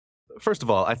First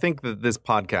of all, I think that this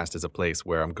podcast is a place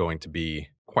where I'm going to be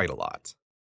quite a lot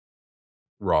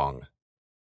wrong.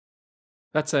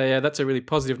 That's a really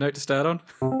positive note to start on.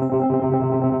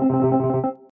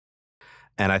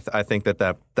 And I think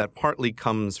that partly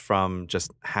comes from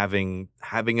just having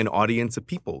an audience of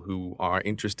people who are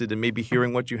interested in maybe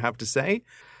hearing what you have to say.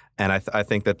 And I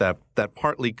think that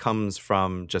partly comes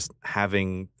from just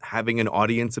having an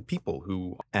audience of people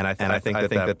who I think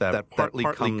that partly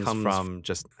comes from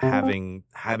just having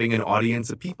an audience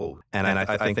of people. And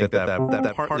I think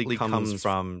that partly comes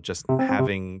from just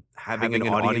having an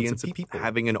audience of people,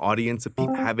 having an audience of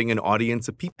people.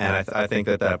 And I think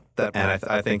that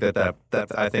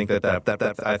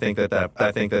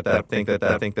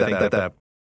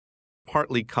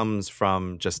partly comes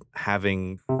from just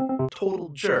having total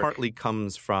jerk. Partly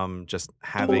comes from just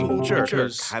having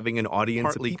having an audience.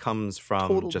 Partly comes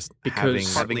from just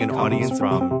having an audience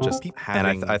from just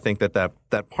having. And I think that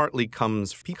partly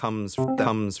comes because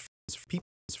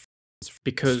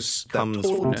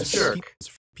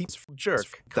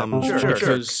jerk comes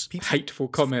because hateful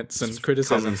comments and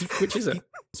criticism. Which is it?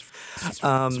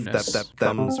 That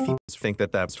comes. Think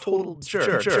that total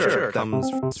jerk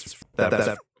comes.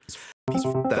 That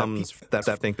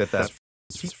think that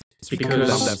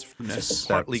because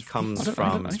partly comes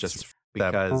from just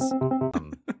because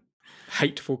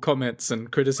hateful comments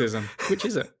and criticism. Which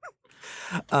is it?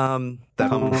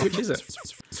 Which is it?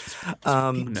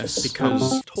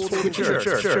 Because total jerk.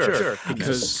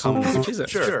 Because which is it?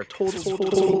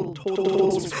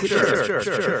 Total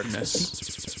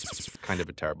kind of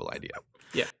a terrible idea.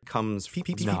 Yeah. Comes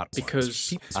not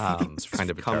because kind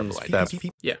of a terrible idea.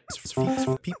 Yeah.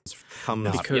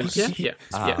 Comes because yeah.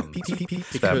 That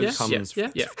comes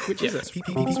Which is it?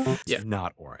 Yeah.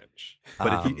 Not orange.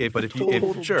 But if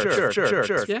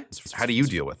jerk. Yeah. How do you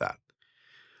deal with that?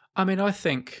 I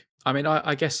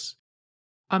guess.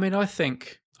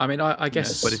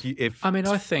 But if it happens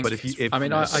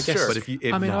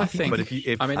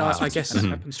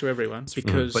to everyone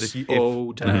because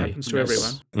all day happens to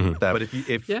everyone. But if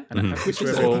which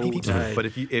is all day. But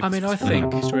if I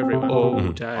think to everyone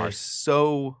all day are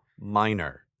so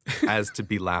minor as to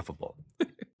be laughable.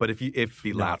 But if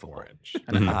be laughable, orange,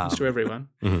 and it happens to everyone.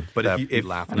 But if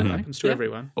laughable, and it happens to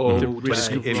everyone.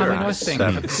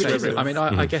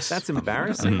 I guess that's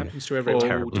embarrassing. It happens to everyone.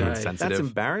 Terribly insensitive. That's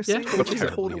embarrassing. Yeah, but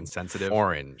terribly insensitive.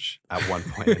 Orange at one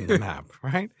point in the map,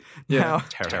 right? Yeah. Now,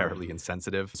 terribly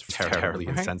insensitive. Terribly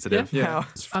insensitive. Yeah. Now,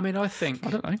 I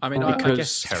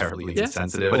guess terribly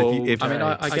insensitive. But if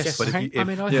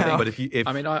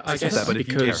terribly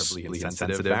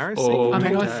insensitive.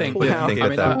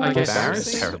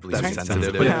 Terribly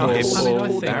insensitive.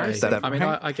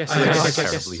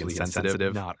 Terribly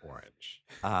insensitive. Not orange.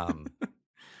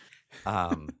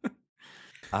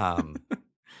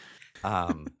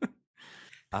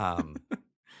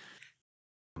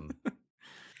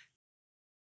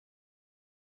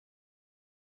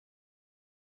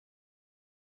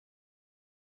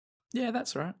 Yeah,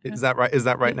 that's right. Yeah. Is that right? Is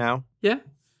that right now? Yeah.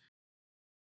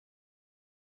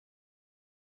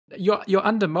 You're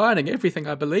undermining everything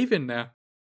I believe in now.